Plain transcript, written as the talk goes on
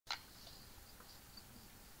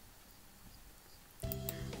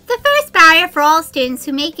rare for all students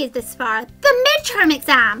who make it this far. The midterm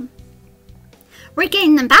exam! We're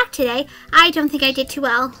getting them back today. I don't think I did too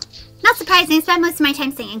well. Not surprising, I spent most of my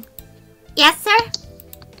time singing. Yes, sir?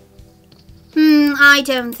 I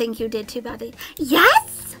don't think you did too badly.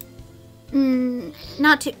 Yes?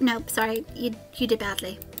 Not too... Nope, sorry. You did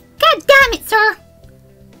badly. God damn it, sir!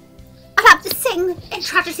 I'll have to sing in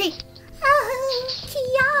tragedy. Oh,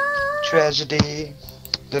 Tragedy.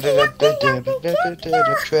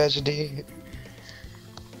 Tragedy.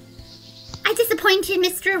 I disappointed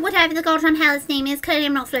Mr. whatever the goddamn hell his name is. Clearly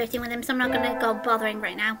I'm not flirting with him, so I'm not gonna go bothering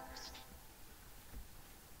right now.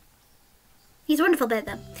 He's a wonderful bird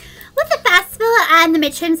though. With the festival and the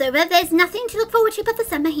midterms over, there's nothing to look forward to but the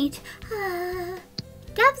summer heat.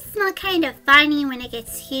 Doves smell kind of funny when it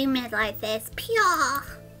gets humid like this. Pure.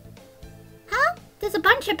 Huh? There's a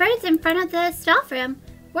bunch of birds in front of the staff room.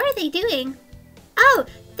 What are they doing? Oh,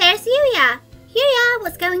 there's Yuya. Yuya,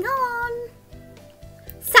 what's going on?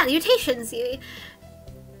 Salutations, Yui.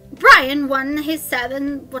 Brian won his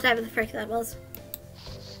 7, whatever the frick that was.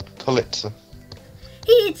 Pulitzer.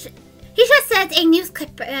 He just said a news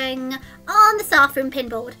clipping on the staff room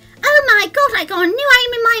pinboard. Oh my god, I got a new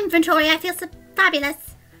item in my inventory. I feel so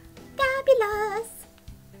fabulous. Fabulous.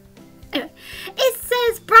 Anyway, it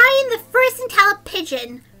says Brian the first intelligent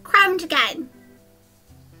pigeon, crowned again.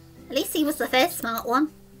 At least he was the first smart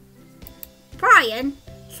one. Brian?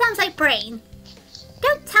 Sounds like Brain.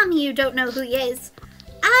 Don't tell me you don't know who he is.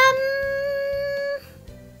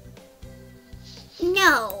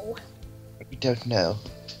 No. You don't know.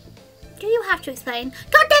 Do you have to explain?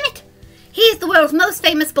 God damn it! He is the world's most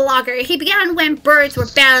famous blogger. He began when birds were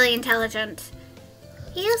barely intelligent.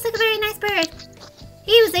 He looks like a very nice bird.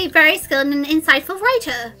 He was a very skilled and insightful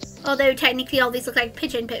writer. Although technically all these look like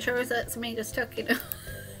pigeon pictures that somebody just took, you know.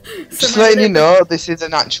 Just letting you know, this is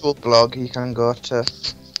an actual blog you can go to.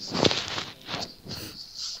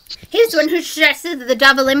 He was the one who suggested that the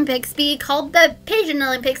Dove Olympics be called the Pigeon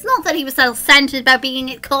Olympics. Not that he was self-centered about being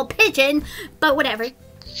it called pigeon, but whatever.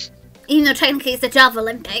 Even though technically it's the Dove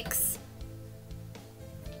Olympics.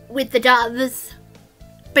 With the doves.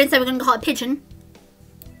 But instead we're going to call it pigeon.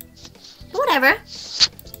 But whatever.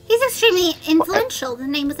 He's extremely influential. The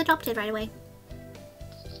name was adopted right away.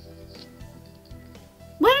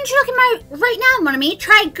 Why don't you look at my right now, Monami?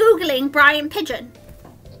 Try Googling Brian Pigeon.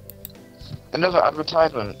 Another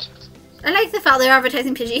advertisement. I like the fact they're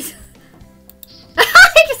advertising Pidgeys.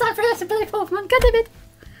 I just advertised to play Pokemon. God damn it.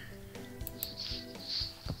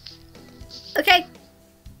 Okay.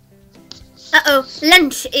 Uh-oh.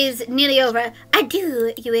 Lunch is nearly over.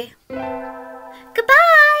 Adieu, Yui.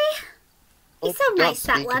 Goodbye. He's so nice,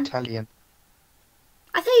 that one. Italian.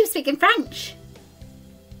 I thought he was speaking French.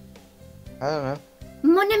 I don't know.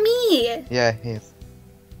 Mon ami. Yeah, he is.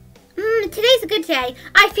 Today's a good day.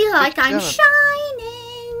 I feel like I'm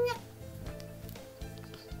shining.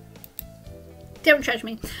 Don't judge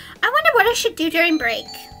me. I wonder what I should do during break.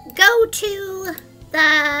 Go to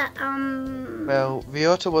the, Well,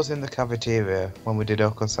 Ryota was in the cafeteria when we did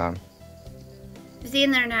Oko-san. Is he in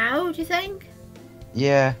there now, do you think?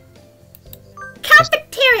 Yeah.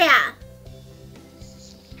 Cafeteria!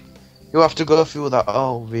 You have to go through that.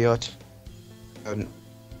 Oh, Ryota.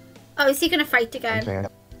 Oh, is he gonna fight again?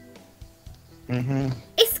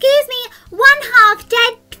 Excuse me, 1/2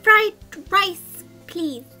 dead fried rice,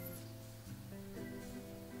 please.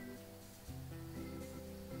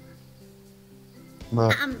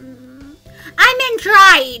 Well, I meant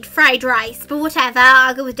dried fried rice, but whatever,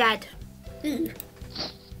 I'll go with dead.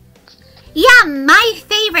 Yeah, my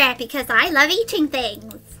favorite, because I love eating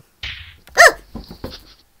things.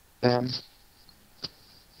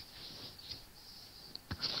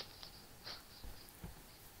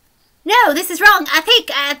 No, this is wrong. I think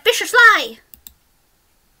a vicious lie.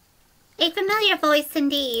 A familiar voice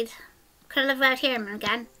indeed. Could I live out here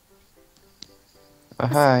again?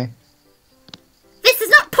 Hi. This is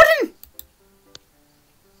not pudding!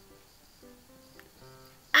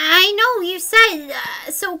 I know you said,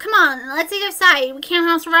 so come on, let's eat outside. We can't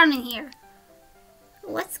house around in here.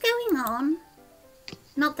 What's going on?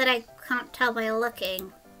 Not that I can't tell by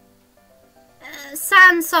looking.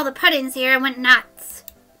 San saw the puddings here and went nuts.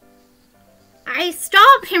 I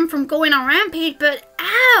stopped him from going on rampage, but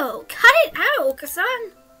ow! Cut it out,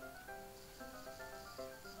 Kasan!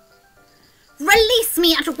 Release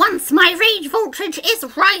me at once! My rage voltage is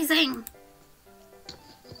rising!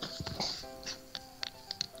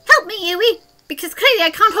 Help me, Yui! Because clearly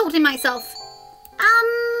I can't hold in myself.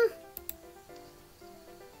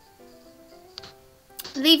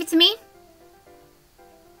 Leave it to me?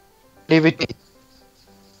 Leave it.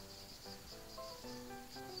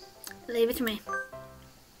 Leave it to me.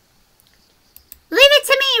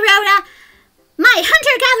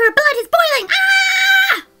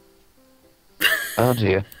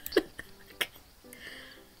 dear.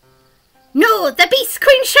 No, the Beast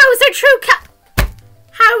Queen shows her true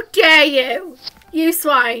How dare you! You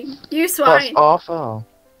swine. You swine. That's awful.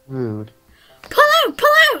 Rude. Pull out! Pull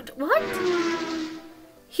out! What?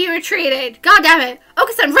 He retreated. God damn it.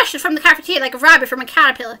 Okasan rushed from the cafeteria like a rabbit from a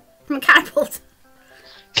caterpillar. From a catapult.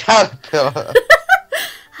 Caterpillar.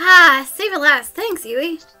 Ah, save it last. Thanks,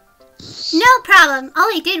 Yui. No problem.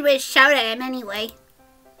 All he did was shout at him anyway.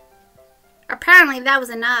 Apparently that was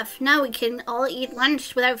enough. Now we can all eat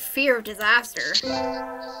lunch without fear of disaster.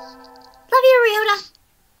 Love you, Ryota.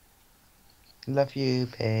 Love you,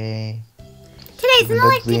 Pei. Today's an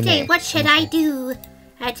elective day. What should I do?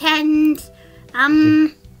 Attend,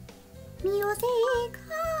 music.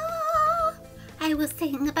 Ah, I will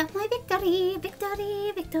sing about my victory,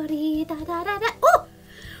 victory, victory, da da da da. Oh!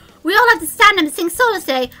 We all have to stand up and sing solos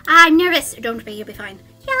today. I'm nervous. Don't be, you'll be fine.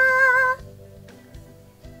 Yeah.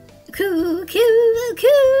 Coo, coo,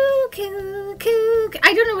 coo, coo, coo.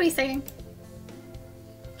 I don't know what he's saying.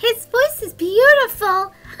 His voice is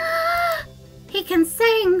beautiful. He can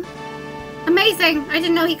sing. Amazing. I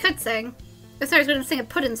didn't know he could sing. I thought he was going to sing a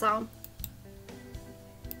pudding song.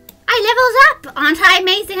 I leveled up. Aren't I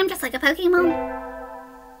amazing? I'm just like a Pokemon.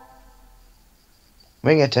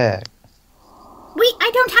 Wing attack. Wait, I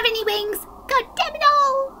don't have any wings. God damn it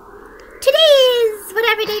all. Today is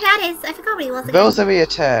whatever day that is. I forgot what it was again. Rosary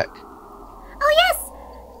attack. Oh, yes.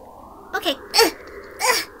 Okay.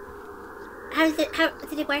 How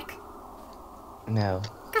did it work? No.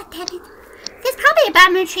 God damn it. There's probably a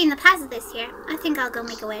bad mood tree in the plaza this year. I think I'll go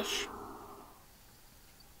make a wish.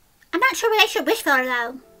 I'm not sure what I should wish for,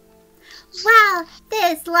 though. Wow,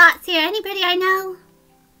 there's lots here. Anybody I know?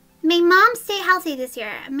 May Mom stay healthy this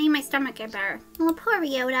year. May my stomach get better. Oh, poor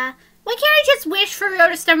Ryota. Why can't I just wish for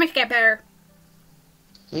Ryota's stomach to get better?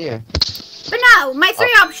 Yeah. But no, my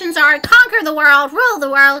three options are conquer the world, rule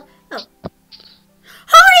the world. Oh.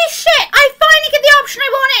 Holy shit! I finally get the option I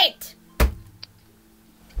wanted!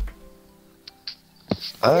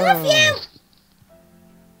 Love you!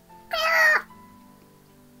 Ah.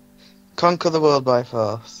 Conquer the world by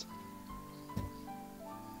force.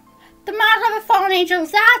 The Model of a Fallen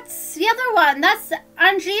Angels, that's the other one. That's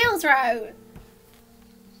Angeal's route.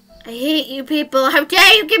 I hate you people. How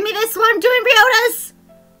dare you give me this one doing Ryota's?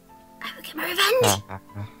 I will get my revenge.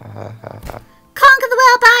 Conquer the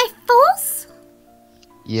world by force?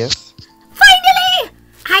 Yes. Finally!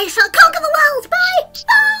 I shall conquer the world by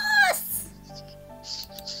force!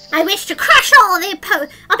 I wish to crush all the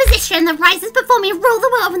opposition that rises before me and rule the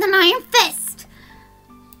world with an iron fist.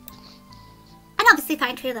 And obviously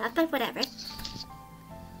find true love, but whatever.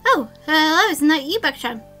 Oh, hello, isn't that you,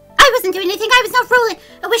 Buckshot? I wasn't doing anything. I was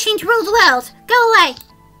not wishing to rule the world. Go away.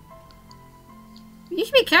 You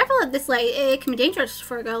should be careful of this, like, it can be dangerous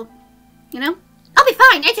for a girl. You know? I'll be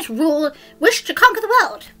fine. I just wish to conquer the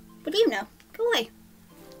world. What do you know? Go away.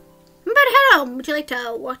 I'm about to head home. Would you like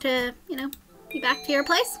to walk to, you know, be back to your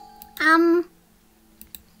place?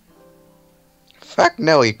 Fuck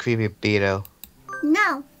no, you creepy beetle.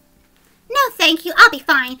 No. No, thank you. I'll be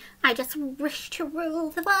fine. I just wish to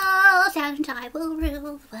rule the world, and I will rule the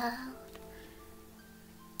world.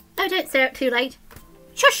 Oh, don't say it too late.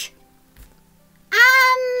 Shush!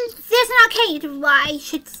 There's an arcade.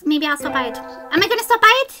 Maybe I'll stop by it. Am I gonna stop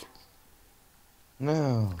by it?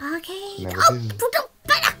 No. Arcade. Never Oh, do.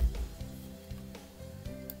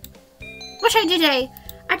 what should I do today?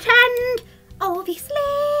 Attend, obviously,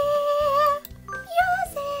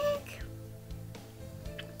 music.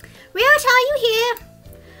 Ryota, are you here?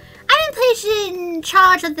 I'm in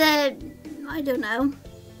charge of the, I don't know,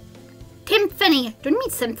 symphony. Don't you mean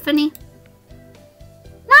symphony?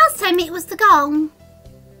 Last time it was the gong.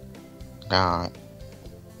 God.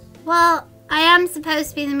 Well, I am supposed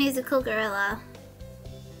to be the musical gorilla.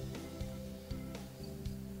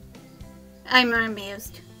 I'm not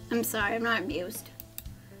amused. I'm sorry, I'm not amused.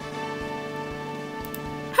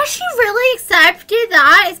 Has she really accepted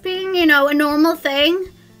that as being, you know, a normal thing?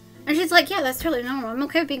 And she's like, yeah, that's totally normal. I'm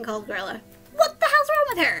okay with being called gorilla. What the hell's wrong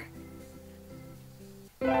with her?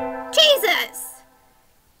 Jesus!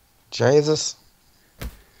 Jesus.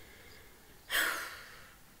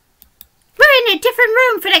 We're in a different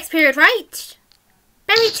room for next period, right?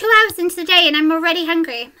 Barely 2 hours into the day and I'm already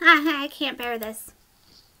hungry. I can't bear this.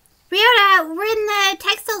 Ryota, we're in the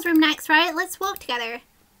textiles room next, right? Let's walk together.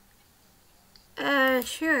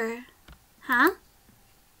 Sure. Huh?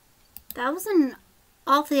 That was an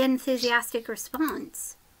awfully enthusiastic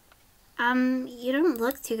response. You don't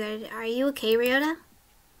look too good. Are you okay, Ryota?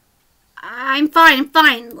 I'm fine.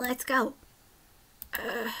 Let's go.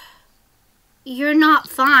 You're not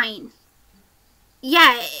fine.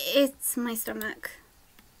 Yeah, it's my stomach.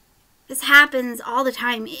 This happens all the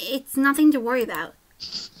time. It's nothing to worry about.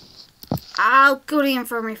 I'll go to the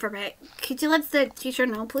infirmary for a bit. Could you let the teacher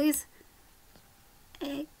know, please?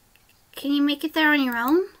 Can you make it there on your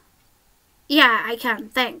own? Yeah, I can.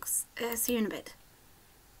 Thanks. See you in a bit.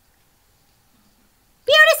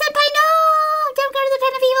 Fiona-senpai, no! Don't go to the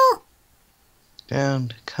den of evil!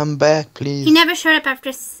 Don't. Come back, please. He never showed up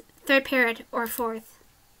after third period or fourth.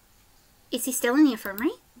 Is he still in the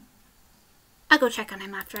infirmary? I'll go check on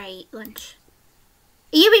him after I eat lunch.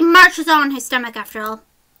 Yui marches on his stomach after all.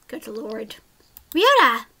 Good lord.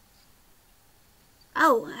 Ryota!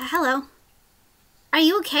 Oh, hello. Are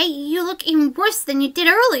you okay? You look even worse than you did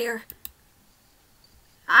earlier.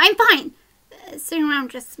 I'm fine. Sitting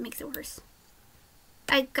around just makes it worse.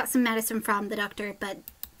 I got some medicine from the doctor, but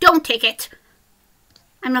don't take it.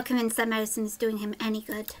 I'm not convinced that medicine is doing him any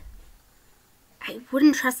good. I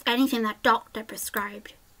wouldn't trust anything that doctor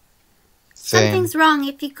prescribed. Same. Something's wrong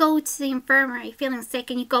if you go to the infirmary feeling sick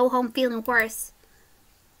and you go home feeling worse.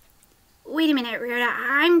 Wait a minute, Ryota.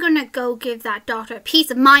 I'm gonna go give that doctor a piece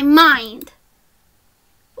of my mind.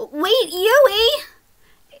 Wait, Yui!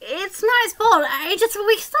 It's not his fault. I just have a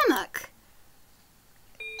weak stomach.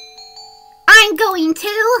 I'm going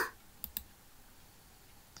to.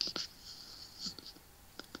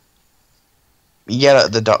 Yell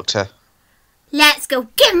at the doctor. Let's go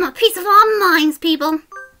give him a piece of our minds, people.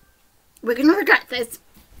 We're gonna regret this.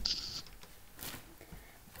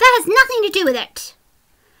 That has nothing to do with it.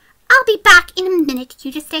 I'll be back in a minute.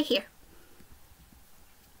 You just stay here.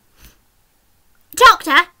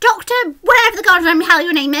 Doctor, whatever the goddamn hell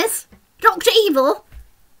your name is. Dr. Evil.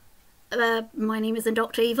 My name isn't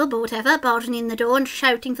Dr. Evil, but whatever. Barging in the door and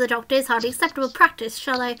shouting for the doctor is hardly acceptable practice.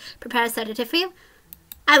 Shall I prepare a sedative for you?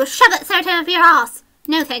 I will shove that sedative up your arse.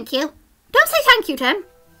 No, thank you. Don't say thank you, Tim.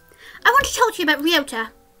 I want to talk to you about Ryota.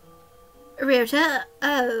 Ryota?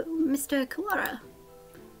 Oh, Mr. Kawara.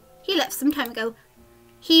 He left some time ago.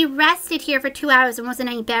 He rested here for 2 hours and wasn't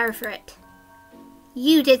any better for it.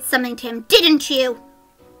 You did something to him, didn't you?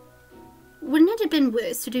 Wouldn't it have been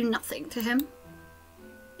worse to do nothing to him?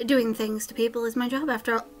 Doing things to people is my job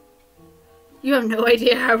after all. You have no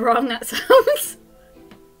idea how wrong that sounds.